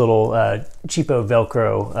attach these little cheapo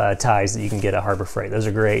Velcro ties that you can get at Harbor Freight. Those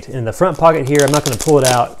are great. In the front pocket here, I'm not going to pull it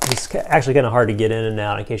out. It's actually kind of hard to get in and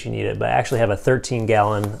out in case you need it, but I actually have a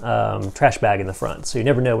 13-gallon trash bag in the front, so you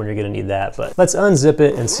never know when you're going to need that. But let's unzip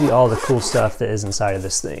it and see all the cool stuff that is inside of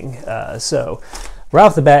this thing. So right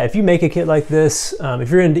off the bat, if you make a kit like this, if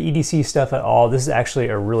you're into EDC stuff at all, this is actually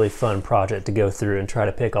a really fun project to go through and try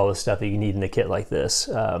to pick all the stuff that you need in a kit like this.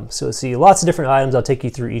 So let's see, lots of different items. I'll take you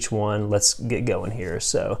through each one. Let's get going here.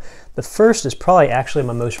 So the first is probably actually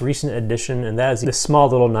my most recent addition, and that is this small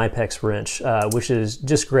little Knipex wrench, which is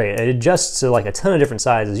just great. It adjusts to like a ton of different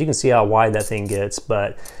sizes. You can see how wide that thing gets,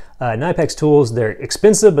 but Knipex tools, they're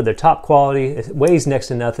expensive, but they're top quality. It weighs next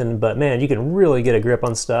to nothing, but man, you can really get a grip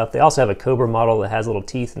on stuff. They also have a Cobra model that has little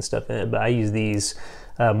teeth and stuff in it, but I use these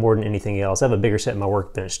more than anything else. I have a bigger set in my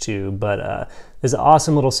workbench too, but it's an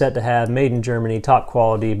awesome little set to have, made in Germany, top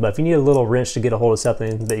quality. But if you need a little wrench to get a hold of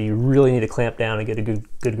something that you really need to clamp down and get a good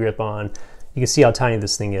grip on, you can see how tiny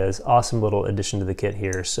this thing is. Awesome little addition to the kit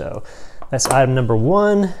here. So that's item number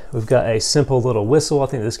one. We've got a simple little whistle. I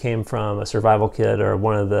think this came from a survival kit or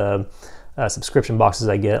one of the subscription boxes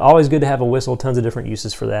I get. Always good to have a whistle, tons of different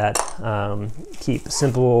uses for that. Keep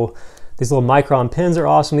simple. These little micron pens are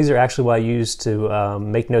awesome. These are actually what I use to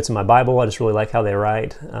make notes in my Bible. I just really like how they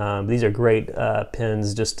write. These are great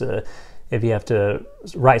pens just to, if you have to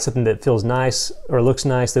write something that feels nice or looks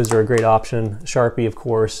nice, those are a great option. Sharpie, of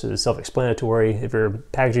course, is self-explanatory. If you're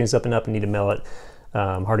packaging something up and need to mail it,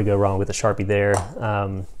 hard to go wrong with a Sharpie there.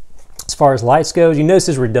 As far as lights goes, you notice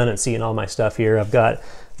there's redundancy in all my stuff here. I've got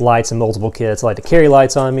lights in multiple kits. I like to carry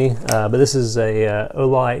lights on me, but this is a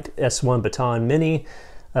Olight S1 Baton Mini.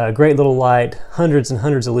 Great little light, hundreds and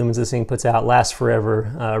hundreds of lumens this thing puts out, lasts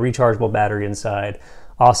forever, rechargeable battery inside,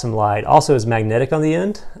 awesome light. Also is magnetic on the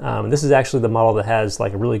end. This is actually the model that has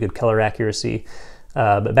like a really good color accuracy,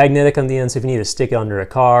 but magnetic on the end, so if you need to stick it under a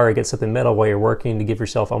car or get something metal while you're working to give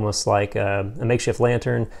yourself almost like a makeshift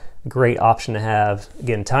lantern, great option to have.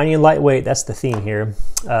 Again, tiny and lightweight, that's the theme here.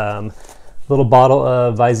 Little bottle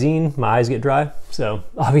of Visine, my eyes get dry, so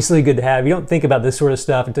obviously good to have. You don't think about this sort of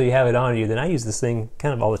stuff until you have it on you, then I use this thing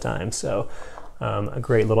kind of all the time, so a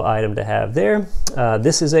great little item to have there.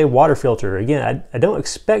 This is a water filter. Again, I don't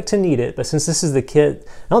expect to need it, but since this is the kit,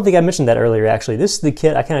 I don't think I mentioned that earlier actually, this is the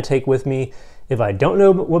kit I kind of take with me if I don't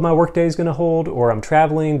know what my work day is going to hold, or I'm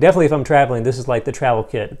traveling. Definitely if I'm traveling, this is like the travel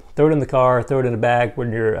kit. Throw it in the car, throw it in a bag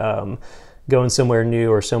when you're going somewhere new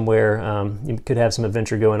or somewhere you could have some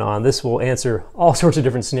adventure going on. This will answer all sorts of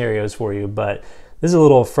different scenarios for you, but this is a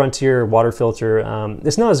little Frontier water filter.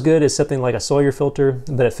 It's not as good as something like a Sawyer filter,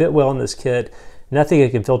 but it fit well in this kit. And I think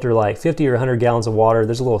it can filter like 50 or 100 gallons of water.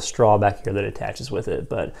 There's a little straw back here that attaches with it,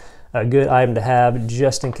 but a good item to have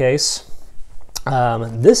just in case.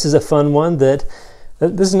 This is a fun one this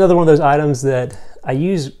is another one of those items that I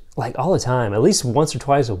use like all the time, at least once or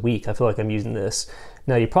twice a week. I feel like I'm using this.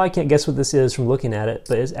 Now you probably can't guess what this is from looking at it,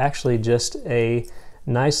 but it's actually just a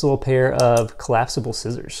nice little pair of collapsible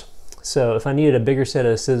scissors. So if I needed a bigger set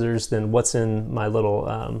of scissors than what's in my little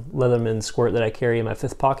Leatherman squirt that I carry in my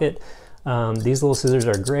fifth pocket, these little scissors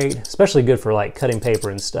are great, especially good for like cutting paper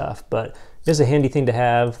and stuff, but it's a handy thing to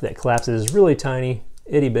have that collapses, really tiny,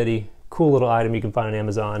 itty bitty, cool little item you can find on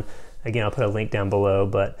Amazon. Again, I'll put a link down below,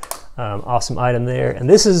 but awesome item there. And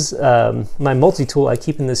this is my multi-tool I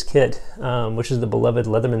keep in this kit, which is the beloved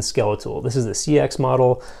Leatherman Skeletal. This is the CX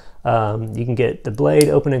model. You can get the blade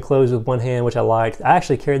open and closed with one hand, which I liked. I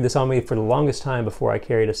actually carried this on me for the longest time before I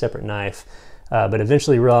carried a separate knife, but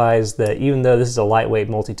eventually realized that even though this is a lightweight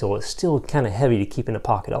multi-tool, it's still kind of heavy to keep in a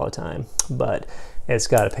pocket all the time. But it's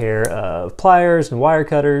got a pair of pliers and wire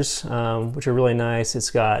cutters, which are really nice. It's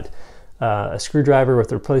got a screwdriver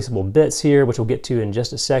with replaceable bits here, which we'll get to in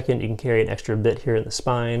just a second. You can carry an extra bit here in the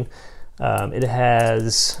spine. It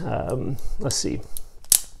has, let's see,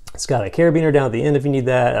 it's got a carabiner down at the end if you need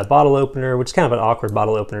that, a bottle opener, which is kind of an awkward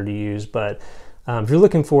bottle opener to use, but if you're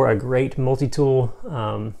looking for a great multi-tool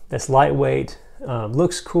that's lightweight,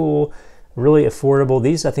 looks cool, really affordable,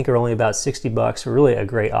 these I think are only about 60 bucks, really a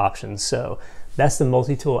great option. So that's the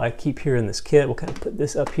multi-tool I keep here in this kit. We'll kind of put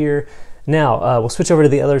this up here. Now we'll switch over to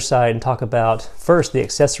the other side and talk about first the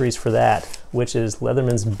accessories for that, which is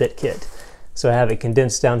Leatherman's bit kit. So I have it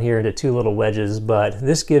condensed down here into two little wedges, but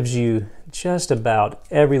this gives you just about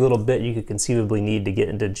every little bit you could conceivably need to get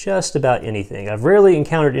into just about anything. I've rarely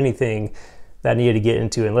encountered anything that I needed to get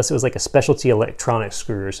into unless it was like a specialty electronic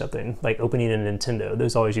screw or something, like opening a Nintendo.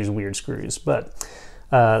 Those always use weird screws, but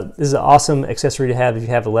this is an awesome accessory to have if you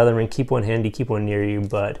have a Leatherman. Keep one handy, keep one near you,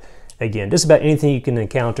 but again, just about anything you can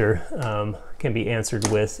encounter can be answered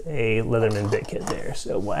with a Leatherman bit kit there.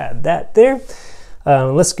 So we'll add that there.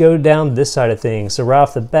 Let's go down this side of things. So right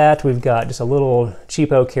off the bat, we've got just a little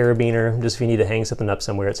cheapo carabiner, just if you need to hang something up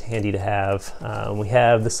somewhere, it's handy to have. We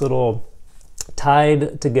have this little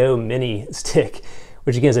Tide to Go mini stick,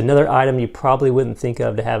 which again is another item you probably wouldn't think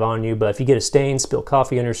of to have on you, but if you get a stain, spill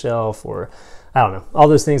coffee on yourself, or I don't know, all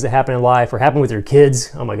those things that happen in life or happen with your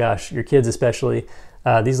kids, oh my gosh, your kids especially,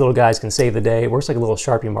 these little guys can save the day. It works like a little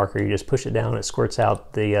Sharpie marker. You just push it down, it squirts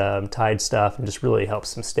out the Tide stuff and just really helps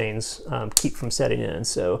some stains keep from setting in.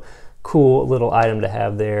 So cool little item to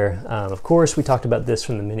have there. Of course, we talked about this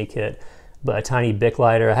from the mini kit, but a tiny Bic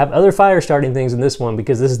lighter. I have other fire starting things in this one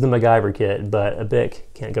because this is the MacGyver kit, but a Bic,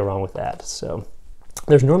 can't go wrong with that. So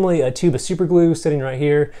there's normally a tube of super glue sitting right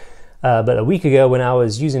here, but a week ago when I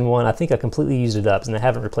was using one, I think I completely used it up and I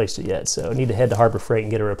haven't replaced it yet. So I need to head to Harbor Freight and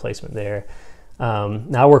get a replacement there.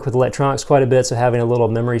 Now I work with electronics quite a bit, so having a little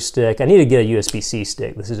memory stick, I need to get a USB-C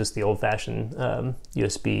stick. This is just the old-fashioned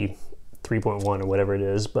USB 3.1 or whatever it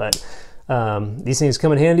is, but these things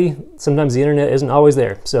come in handy. Sometimes the internet isn't always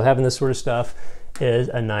there, so having this sort of stuff is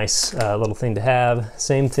a nice little thing to have.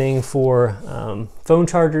 Same thing for phone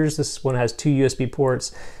chargers. This one has two USB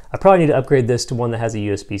ports. I probably need to upgrade this to one that has a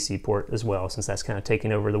USB-C port as well, since that's kind of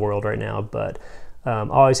taking over the world right now, but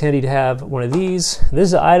always handy to have one of these. This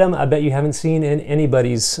is an item I bet you haven't seen in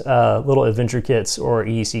anybody's little adventure kits or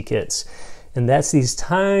EDC kits, and that's these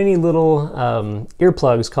tiny little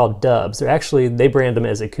earplugs called dubs. They're actually, they brand them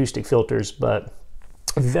as acoustic filters, but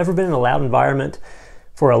if you've ever been in a loud environment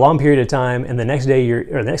for a long period of time and the next day or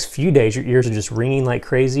the next few days your ears are just ringing like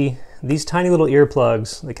crazy, these tiny little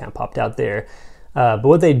earplugs, they kind of popped out there, But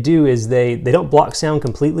what they do is they don't block sound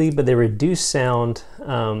completely, but they reduce sound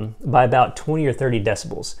by about 20 or 30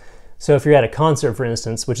 decibels. So if you're at a concert, for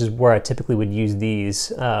instance, which is where I typically would use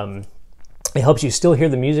these, it helps you still hear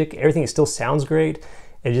the music. Everything still sounds great.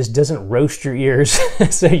 It just doesn't roast your ears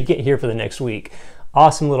so you can't hear for the next week.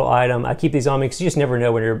 Awesome little item. I keep these on me because you just never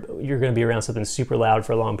know when you're going to be around something super loud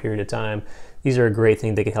for a long period of time. These are a great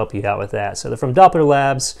thing. They can help you out with that. So they're from Doppler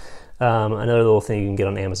Labs. Another little thing you can get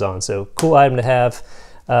on Amazon. So cool item to have.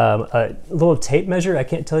 A little tape measure. I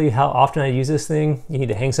can't tell you how often I use this thing. You need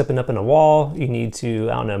to hang something up in a wall. You need to,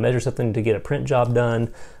 I don't know, measure something to get a print job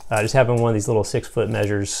done. Just having one of these little 6-foot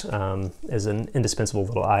measures is an indispensable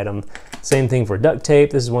little item. Same thing for duct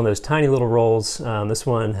tape. This is one of those tiny little rolls. This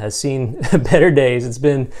one has seen better days. It's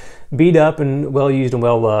been beat up and well used and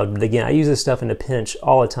well loved. But again, I use this stuff in a pinch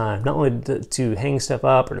all the time, not only to hang stuff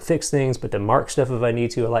up or to fix things, but to mark stuff if I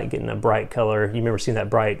need to. I like getting a bright color. You remember seeing that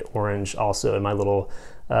bright orange also in my little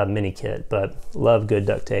mini kit, but love good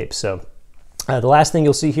duct tape. So the last thing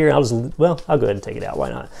you'll see here, I'll go ahead and take it out. Why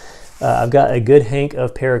not? I've got a good hank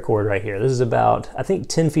of paracord right here. This is about, I think,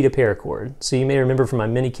 10 feet of paracord. So you may remember from my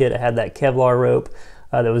mini kit, I had that Kevlar rope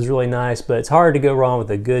that was really nice, but it's hard to go wrong with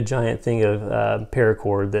a good giant thing of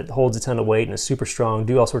paracord that holds a ton of weight and is super strong,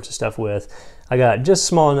 do all sorts of stuff with. I got just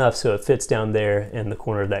small enough so it fits down there in the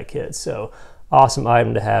corner of that kit. So awesome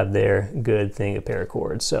item to have there, good thing of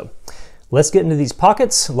paracord. So let's get into these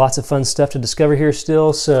pockets. Lots of fun stuff to discover here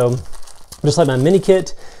still. So just like my mini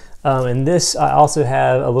kit, in this, I also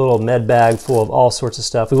have a little med bag full of all sorts of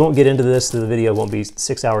stuff. We won't get into this, the video won't be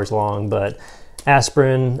 6 hours long, but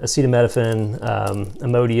aspirin, acetaminophen,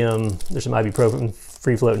 Imodium, there's some ibuprofen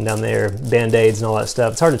free floating down there, Band-Aids and all that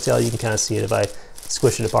stuff. It's hard to tell, you can kind of see it if I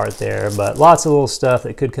squish it apart there, but lots of little stuff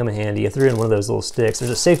that could come in handy. I threw in one of those little sticks.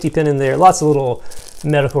 There's a safety pin in there, lots of little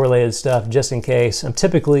medical related stuff just in case. I'm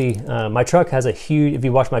typically, my truck has a huge, if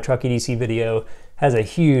you watch my truck EDC video, has a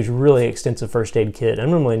huge, really extensive first aid kit.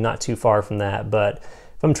 I'm normally not too far from that, but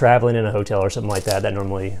if I'm traveling in a hotel or something like that, that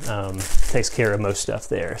normally takes care of most stuff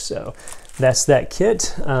there. So that's that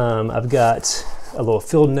kit. I've got a little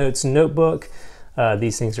field notes notebook.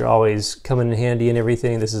 These things are always coming in handy and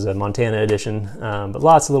everything. This is a Montana edition, but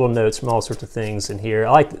lots of little notes from all sorts of things in here.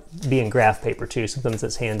 I like being graph paper too, sometimes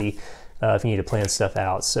that's handy if you need to plan stuff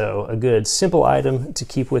out. So a good simple item to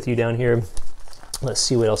keep with you down here. Let's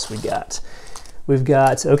see what else we got. We've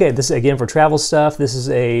got, okay, this is again for travel stuff. This is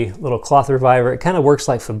a little cloth reviver. It kind of works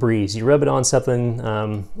like Febreze. You rub it on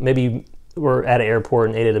something, maybe we're at an airport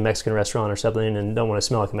and ate at a Mexican restaurant or something and don't want to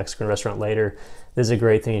smell like a Mexican restaurant later. This is a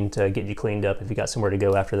great thing to get you cleaned up if you got somewhere to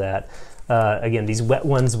go after that. Again, these Wet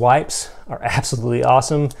Ones wipes are absolutely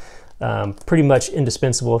awesome. Pretty much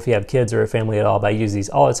indispensable if you have kids or a family at all, but I use these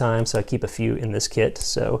all the time, so I keep a few in this kit.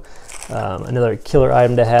 So another killer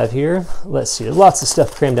item to have here. Let's see, there's lots of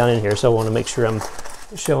stuff crammed down in here, so I want to make sure I'm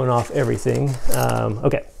showing off everything.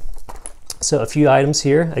 Okay, so a few items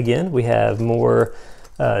here. Again, we have more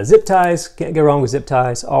zip ties. Can't go wrong with zip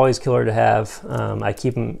ties, always killer to have. I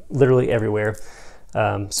keep them literally everywhere.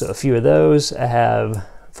 So a few of those. I have,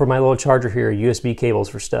 for my little charger here, USB cables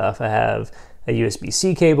for stuff. I have a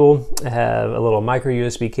USB-C cable, I have a little micro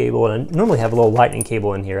USB cable, and I normally have a little lightning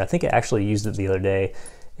cable in here. I think I actually used it the other day,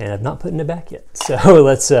 and I've not put it back yet. So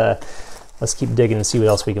let's keep digging and see what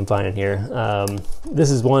else we can find in here.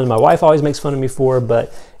 This is one my wife always makes fun of me for,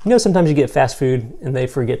 but you know, sometimes you get fast food and they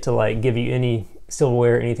forget to like give you any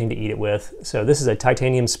silverware, anything to eat it with. So this is a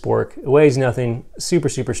titanium spork. It weighs nothing, super,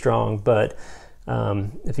 super strong, but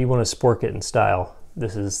if you want to spork it in style,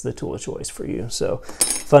 this is the tool of choice for you. So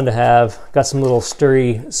fun to have. Got some little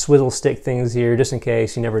sturdy swivel stick things here just in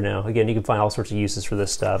case, you never know. Again, you can find all sorts of uses for this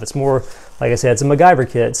stuff. It's more, like I said, it's a MacGyver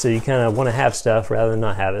kit, so you kind of want to have stuff rather than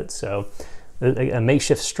not have it. So a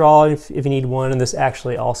makeshift straw if you need one, and this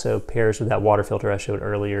actually also pairs with that water filter I showed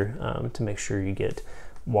earlier to make sure you get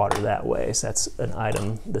water that way. So that's an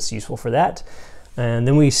item that's useful for that. And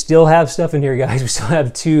then we still have stuff in here, guys. We still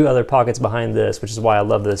have two other pockets behind this, which is why I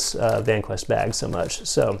love this VanQuest bag so much.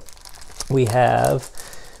 So we have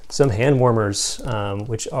some hand warmers,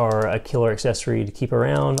 which are a killer accessory to keep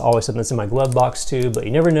around. Always something that's in my glove box too, but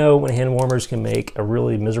you never know when hand warmers can make a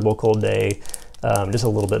really miserable cold day just a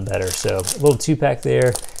little bit better. So a little 2-pack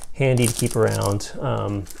there, handy to keep around.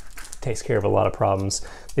 Takes care of a lot of problems.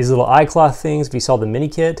 These little eye cloth things, if you saw the mini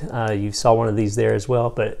kit, you saw one of these there as well,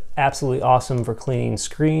 but absolutely awesome for cleaning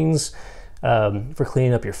screens, for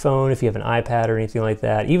cleaning up your phone if you have an iPad or anything like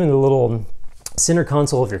that. Even the little center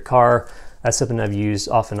console of your car, that's something I've used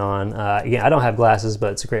off and on. Again, I don't have glasses,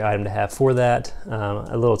 but it's a great item to have for that.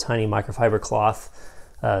 A little tiny microfiber cloth,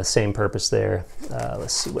 same purpose there.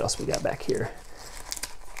 Let's see what else we got back here.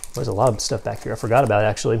 There's a lot of stuff back here I forgot about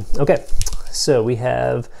actually. Okay, so we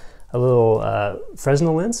have a little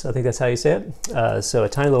Fresnel lens, I think that's how you say it. So a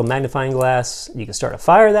tiny little magnifying glass. You can start a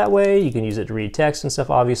fire that way. You can use it to read text and stuff,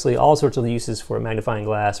 obviously. All sorts of uses for a magnifying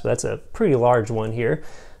glass, but that's a pretty large one here.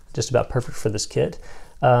 Just about perfect for this kit.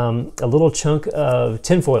 A little chunk of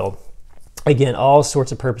tinfoil. Again, all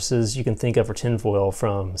sorts of purposes you can think of for tinfoil,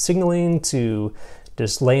 from signaling to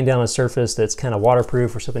just laying down a surface that's kind of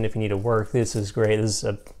waterproof or something if you need to work. This is great. This is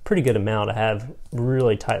a pretty good amount I have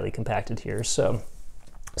really tightly compacted here. So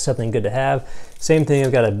something good to have. Same thing,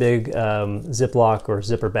 I've got a big Ziploc or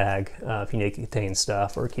zipper bag if you need to contain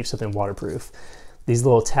stuff or keep something waterproof. These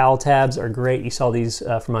little towel tabs are great. You saw these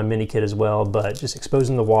from my mini kit as well, but just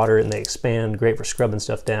exposing the water and they expand, great for scrubbing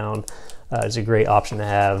stuff down. It's a great option to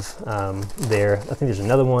have there. I think there's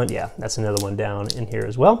another one. Yeah, that's another one down in here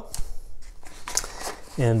as well.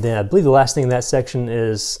 And then I believe the last thing in that section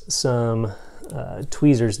is some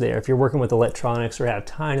tweezers there. If you're working with electronics or have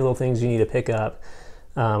tiny little things you need to pick up,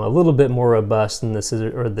 a little bit more robust than the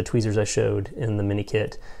scissors or the tweezers I showed in the mini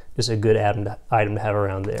kit. Just a good item to have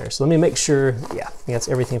around there. So let me make sure, yeah, that's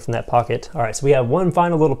everything from that pocket. All right, so we have one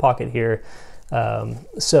final little pocket here.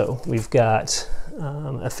 So we've got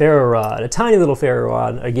a ferro rod, a tiny little ferro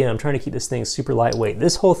rod. Again, I'm trying to keep this thing super lightweight.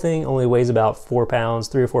 This whole thing only weighs about 4 pounds,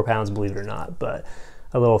 3 or 4 pounds, believe it or not. But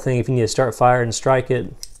a little thing, if you need to start fire and strike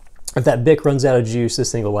it, if that Bic runs out of juice,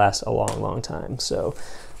 this thing will last a long, long time. So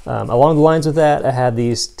along the lines of that, I have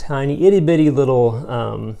these tiny itty bitty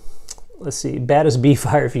little, let's see, Baddest Bee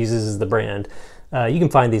Fire Fuses is the brand. You can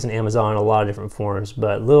find these on Amazon in a lot of different forms,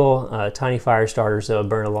 but little tiny fire starters that will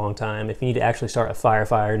burn a long time. If you need to actually start a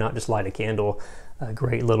fire, not just light a candle, a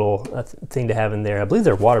great little thing to have in there. I believe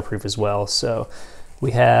they're waterproof as well. So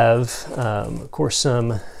we have, of course,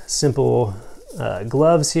 some simple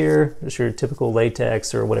gloves here, just your typical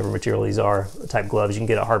latex or whatever material these are, type gloves you can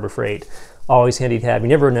get at Harbor Freight. Always handy to have. You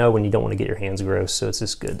never know when you don't want to get your hands gross, so it's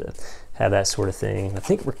just good to have that sort of thing. I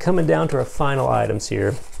think we're coming down to our final items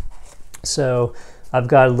here. So I've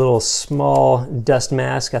got a little small dust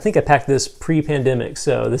mask. I think I packed this pre-pandemic,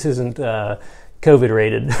 so this isn't COVID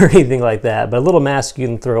rated or anything like that, but a little mask you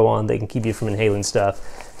can throw on that can keep you from inhaling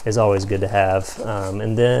stuff is always good to have.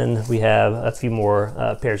 And then we have a few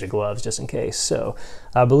more pairs of gloves just in case. So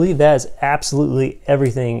I believe that is absolutely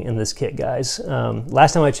everything in this kit, guys.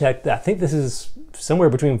 Last time I checked, I think this is somewhere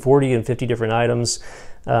between 40 and 50 different items.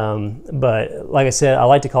 But like I said, I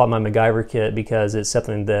like to call it my MacGyver kit because it's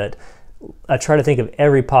something that I try to think of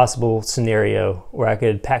every possible scenario where I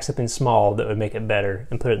could pack something small that would make it better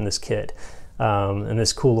and put it in this kit. And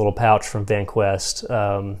this cool little pouch from Van Quest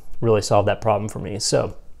really solved that problem for me.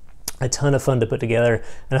 So a ton of fun to put together,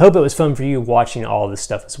 and I hope it was fun for you watching all this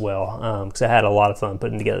stuff as well, because I had a lot of fun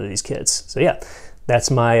putting together these kits. So yeah, that's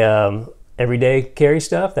my everyday carry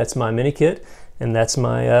stuff, that's my mini kit, and that's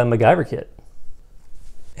my MacGyver kit.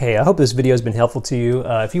 Hey, I hope this video has been helpful to you.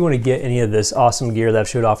 If you want to get any of this awesome gear that I've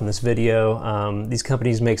showed off in this video, these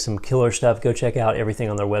companies make some killer stuff. Go check out everything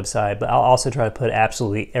on their website, but I'll also try to put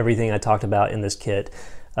absolutely everything I talked about in this kit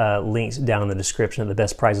links down in the description of the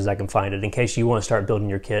best prices I can find it in case you want to start building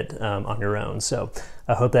your kit on your own. So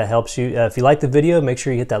I hope that helps you. If you like the video, make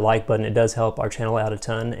sure you hit that like button. It does help our channel out a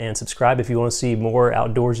ton, and subscribe if you want to see more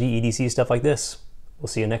outdoorsy EDC stuff like this. We'll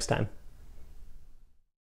see you next time.